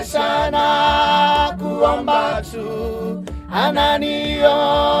 kukesha na kuomba tu,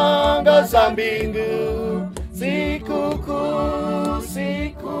 ananiongoza mbingu. Sikukuu,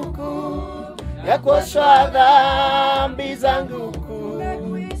 sikukuu ya kuoshwa dhambi zangu kuu,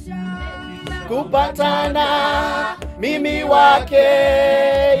 kupatana mimi wake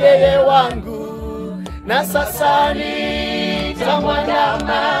yeye wangu, na sasa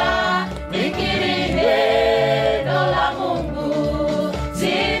nitamwandama nikiri neno la Mungu.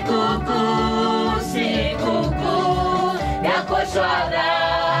 Sikukuu, sikukuu ya kuoshwa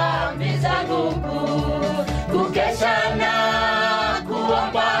dhambi zangu kuu, kukesha na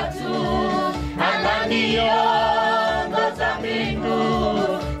kuomba tu, ananiongoza mbingu.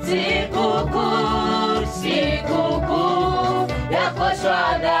 Sikukuu, sikukuu ya kuoshwa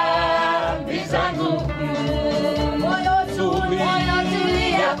dhambi zangu kuu, moyo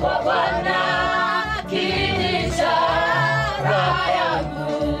tulia kwa Bwana, kinisha raha yangu.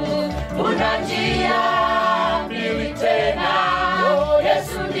 Kuna njia mbili tena,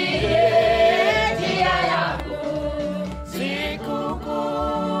 Yesu ndiye njia yangu.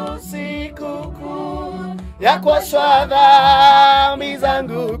 Sikukuu, sikukuu ya kuoshwa dhambi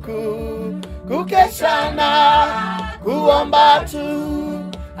zangu kuu, kukesha na kuomba tu,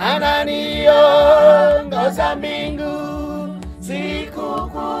 ananiongoza mbingu.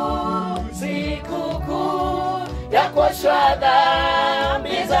 Sikukuu, sikukuu ya kuoshwa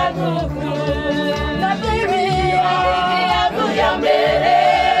dhambi zangu kuu, yangu ya mbele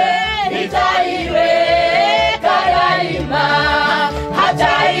nitaiweka daima,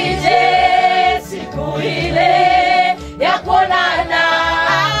 hata ije siku ile ya kuonana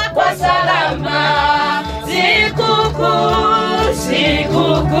kwa salama. Sikukuu,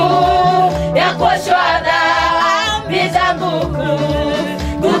 sikukuu ya kuoshwa dhambi zangu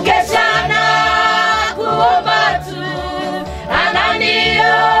kuu, kukesha na kuomba tu,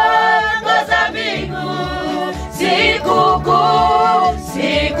 ananiongoza mbingu. Sikukuu,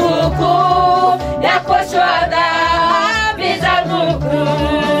 sikukuu ya kuoshwa dhambi zangu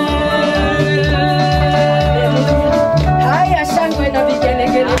kuu. Haya, shangwe na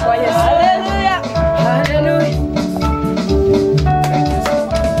vigelegele kwa Yesu. Haleluya, haleluya.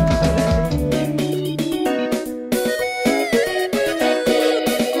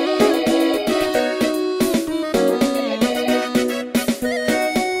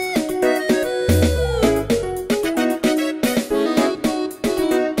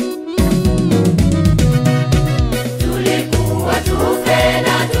 Tulikuwa tufe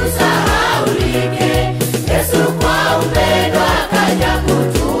na tusahaulike, Yesu kwa upendo akaja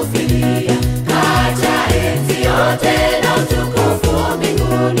kutufilia, kaacha enzi yote na utukufu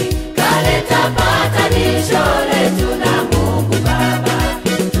mbinguni, kaleta patanisho letu na Mungu Baba.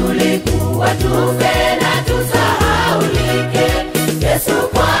 Tulikuwa tufe na tusahaulike, Yesu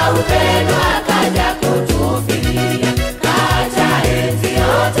kwa upendo akaja